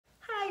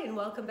Hi, and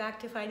welcome back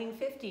to Finding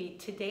 50.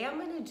 Today I'm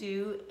going to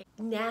do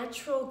a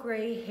natural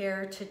gray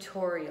hair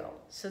tutorial.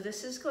 So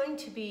this is going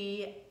to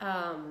be,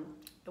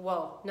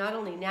 well, not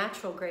only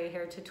natural gray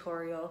hair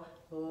tutorial,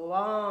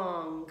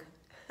 long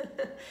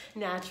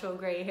natural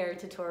gray hair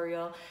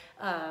tutorial.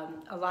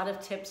 A lot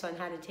of tips on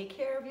how to take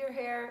care of your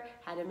hair,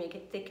 how to make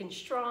it thick and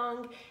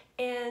strong,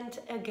 and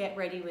get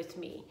ready with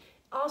me.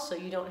 Also,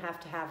 you don't have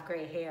to have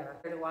gray hair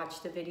to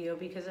watch the video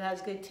because it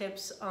has good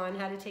tips on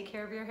how to take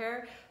care of your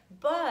hair.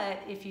 But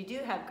if you do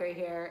have gray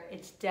hair,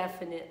 it's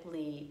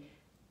definitely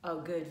a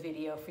good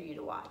video for you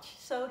to watch.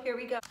 So here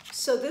we go.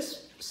 So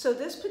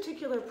this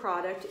particular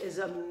product is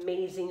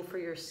amazing for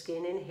your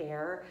skin and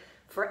hair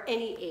for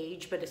any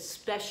age, but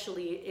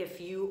especially if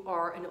you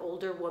are an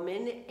older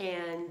woman.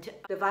 And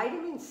the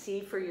vitamin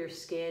C for your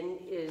skin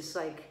is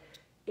like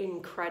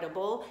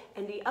incredible,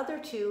 and the other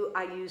two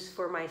I use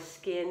for my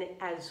skin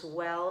as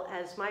well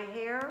as my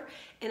hair,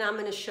 and I'm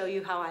going to show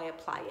you how I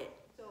apply it.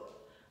 So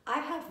I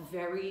have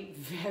very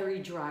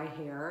dry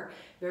hair,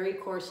 very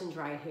coarse and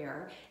dry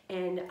hair,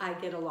 and I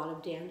get a lot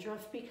of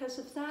dandruff because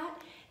of that,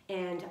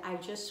 and I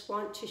just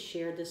want to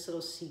share this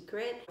little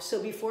secret.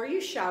 So before you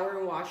shower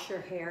and wash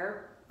your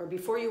hair, or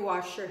before you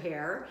wash your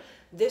hair,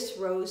 this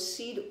rose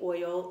seed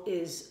oil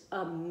is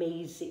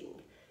amazing.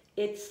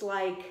 It's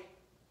like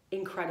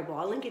incredible.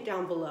 I'll link it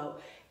down below.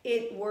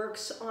 It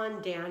works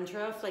on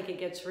dandruff, like it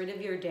gets rid of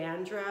your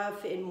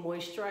dandruff, it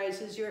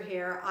moisturizes your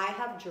hair. I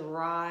have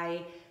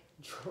dry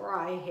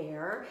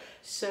hair,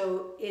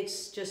 so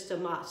it's just a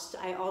must.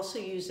 I also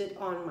use it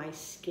on my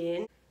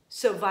skin.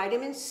 So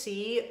vitamin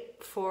C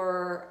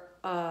for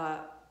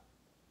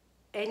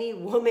any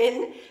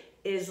woman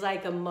is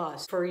like a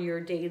must for your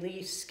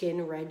daily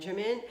skin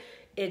regimen.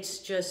 It's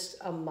just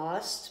a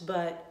must,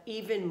 but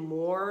even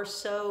more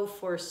so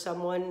for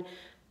someone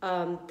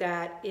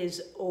that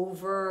is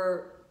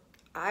over,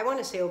 I want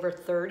to say over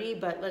 30,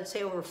 but let's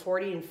say over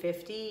 40 and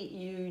 50,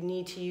 you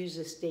need to use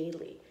this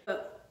daily.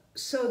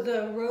 So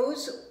the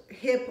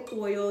rosehip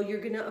oil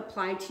you're going to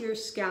apply to your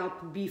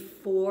scalp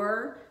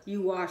before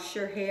you wash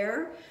your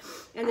hair,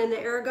 and then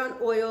the argan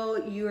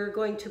oil you're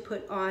going to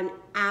put on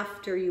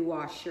after you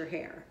wash your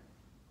hair.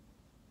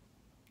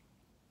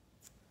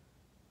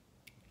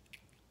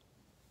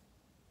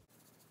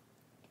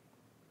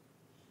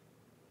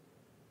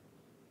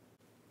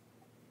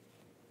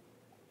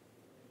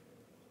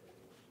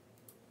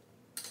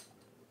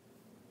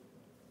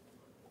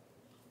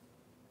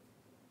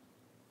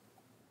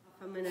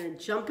 I'm gonna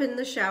jump in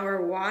the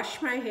shower,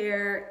 wash my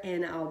hair,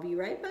 and I'll be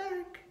right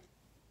back.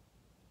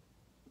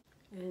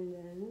 And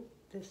then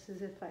this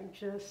is if I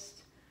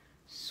just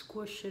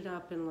squish it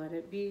up and let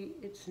it be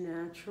its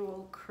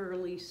natural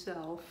curly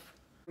self.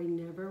 I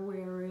never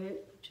wear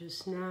it,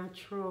 just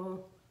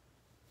natural.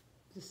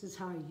 This is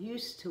how I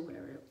used to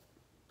wear it,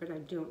 but I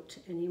don't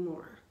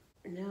anymore.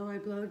 Now I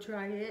blow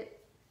dry it,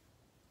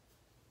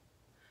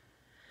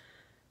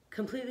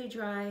 completely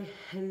dry,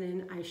 and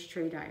then I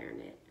straight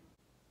iron it.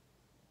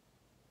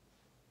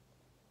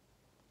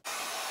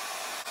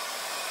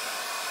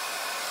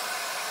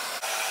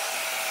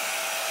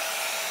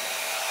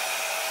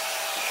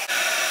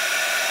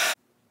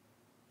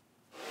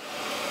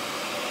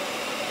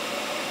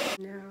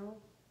 Now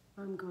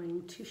I'm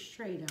going to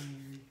straight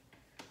iron.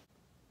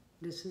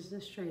 This is the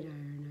straight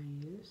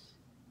iron I use.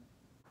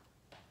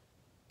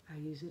 I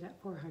use it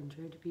at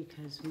 400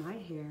 because my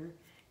hair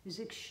is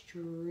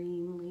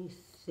extremely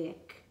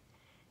thick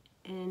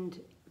and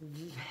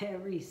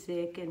very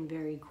thick and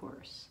very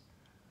coarse.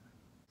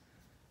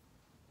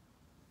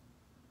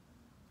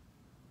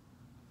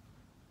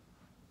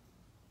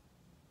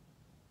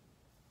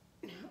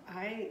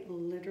 I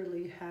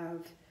literally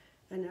have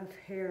enough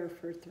hair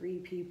for 3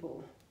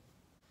 people.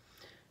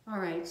 All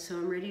right, so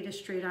I'm ready to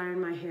straight iron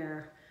my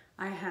hair.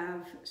 I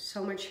have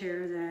so much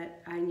hair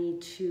that I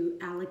need to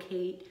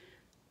allocate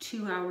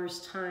 2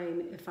 hours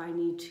time if I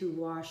need to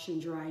wash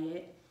and dry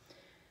it.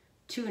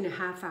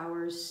 2.5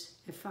 hours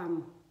if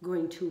I'm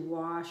going to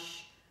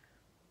wash,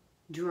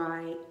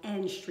 dry,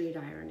 and straight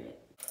iron it.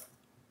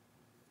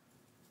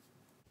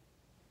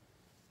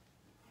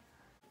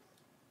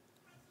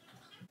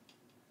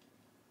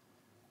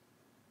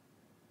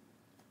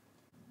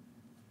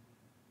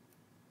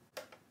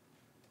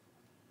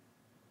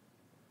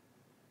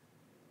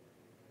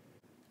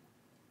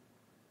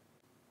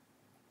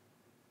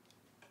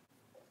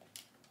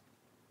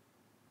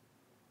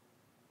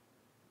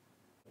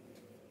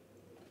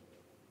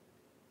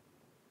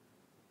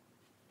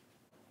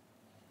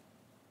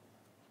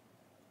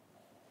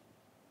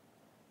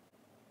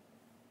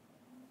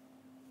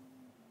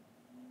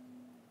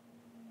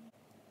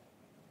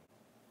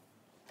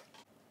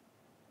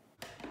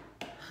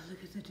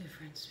 Look at the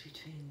difference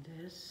between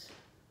this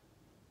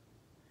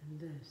and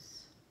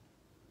this.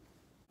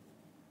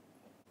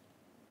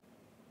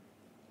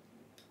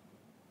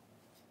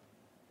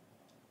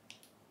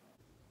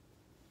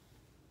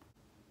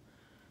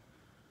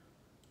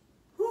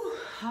 Whew,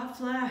 hot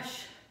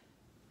flash.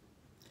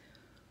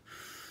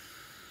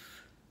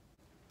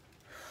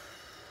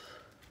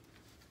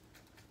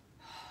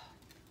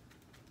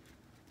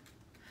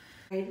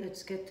 Right,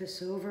 let's get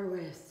this over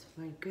with.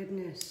 My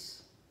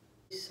goodness.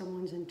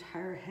 Someone's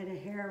entire head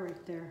of hair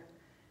right there.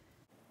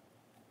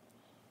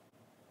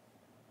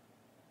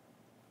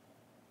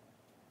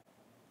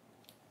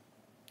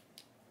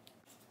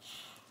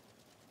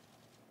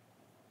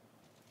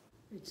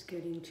 It's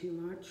getting too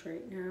much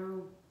right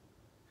now.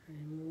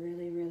 I'm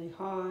really, really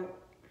hot. I'm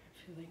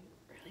feeling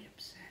really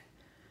upset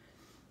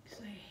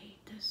because I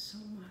hate this so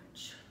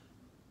much.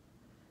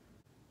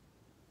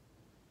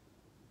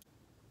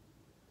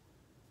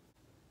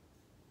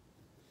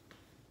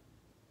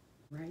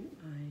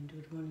 Right mind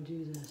would want to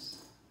do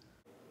this.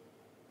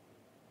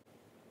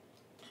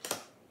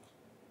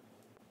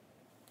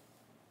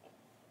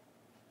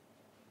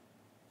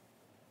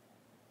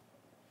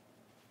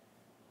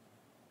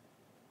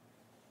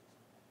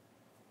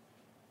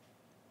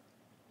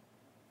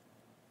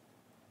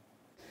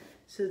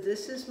 So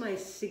this is my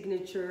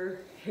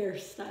signature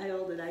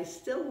hairstyle that I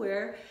still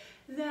wear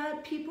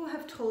that people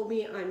have told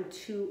me I'm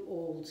too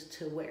old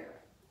to wear.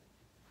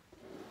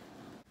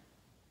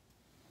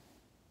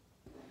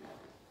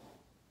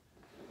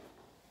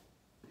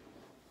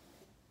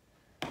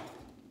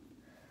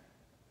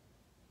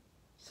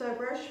 So I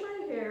brush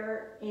my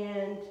hair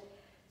and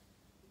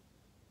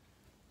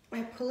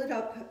I pull it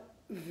up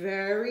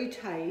very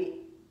tight.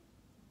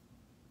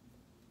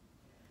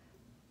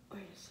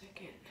 Wait a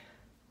second.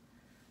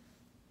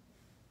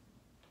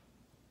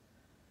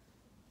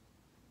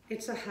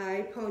 It's a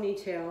high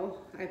ponytail.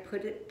 I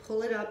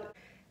pull it up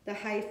the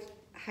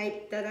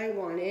height that I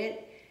want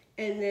it,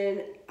 and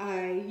then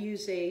I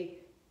use a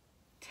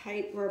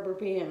tight rubber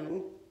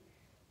band.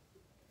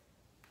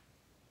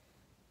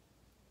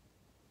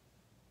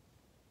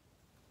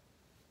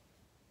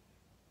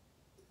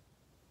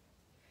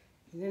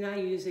 And then I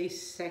use a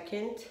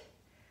second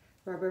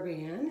rubber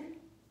band.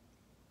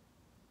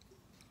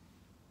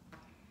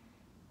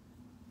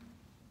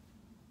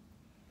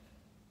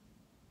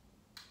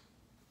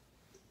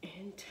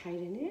 And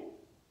tighten it.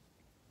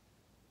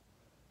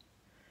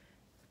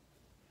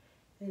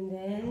 And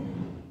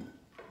then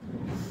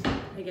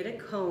I get a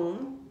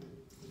comb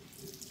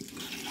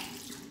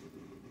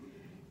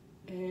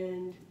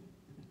and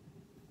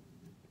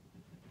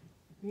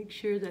make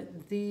sure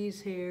that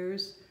these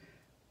hairs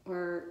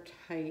are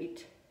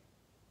tight.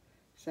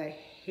 So I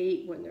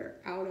hate when they're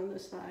out on the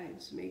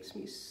sides. It makes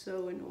me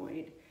so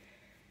annoyed.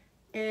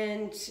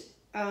 And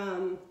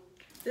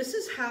this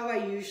is how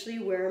I usually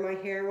wear my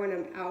hair when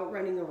I'm out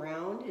running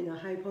around in a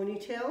high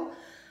ponytail.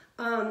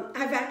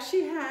 I've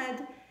actually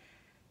had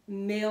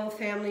male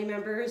family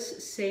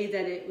members say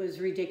that it was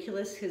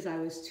ridiculous because I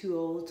was too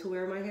old to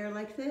wear my hair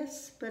like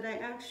this, but I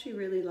actually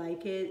really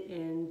like it,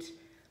 and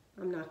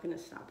I'm not gonna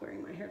stop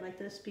wearing my hair like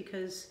this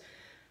because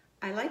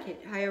I like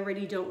it. I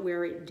already don't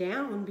wear it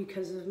down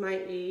because of my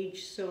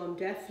age, so I'm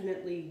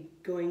definitely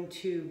going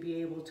to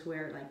be able to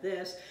wear it like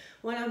this.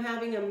 When I'm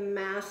having a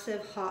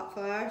massive hot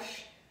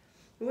flash,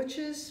 which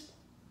is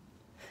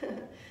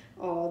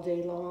all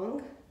day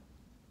long,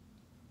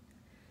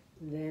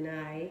 then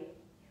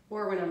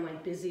or when I'm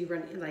like busy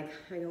running, like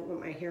I don't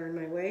want my hair in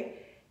my way,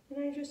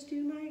 then I just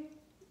do my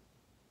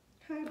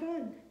high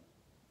bun.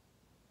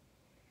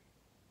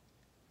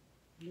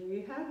 There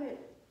you have it.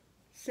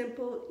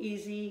 Simple,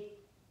 easy.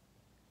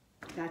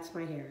 That's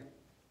my hair.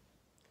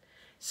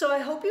 So I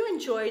hope you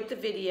enjoyed the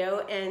video,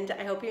 and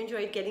I hope you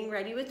enjoyed getting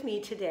ready with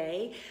me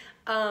today.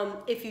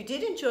 If you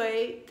did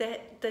enjoy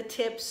the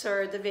tips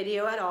or the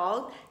video at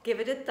all, give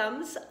it a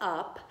thumbs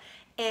up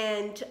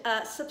and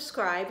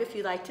subscribe if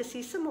you'd like to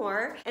see some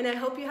more. And I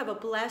hope you have a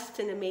blessed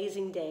and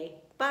amazing day.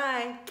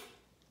 Bye.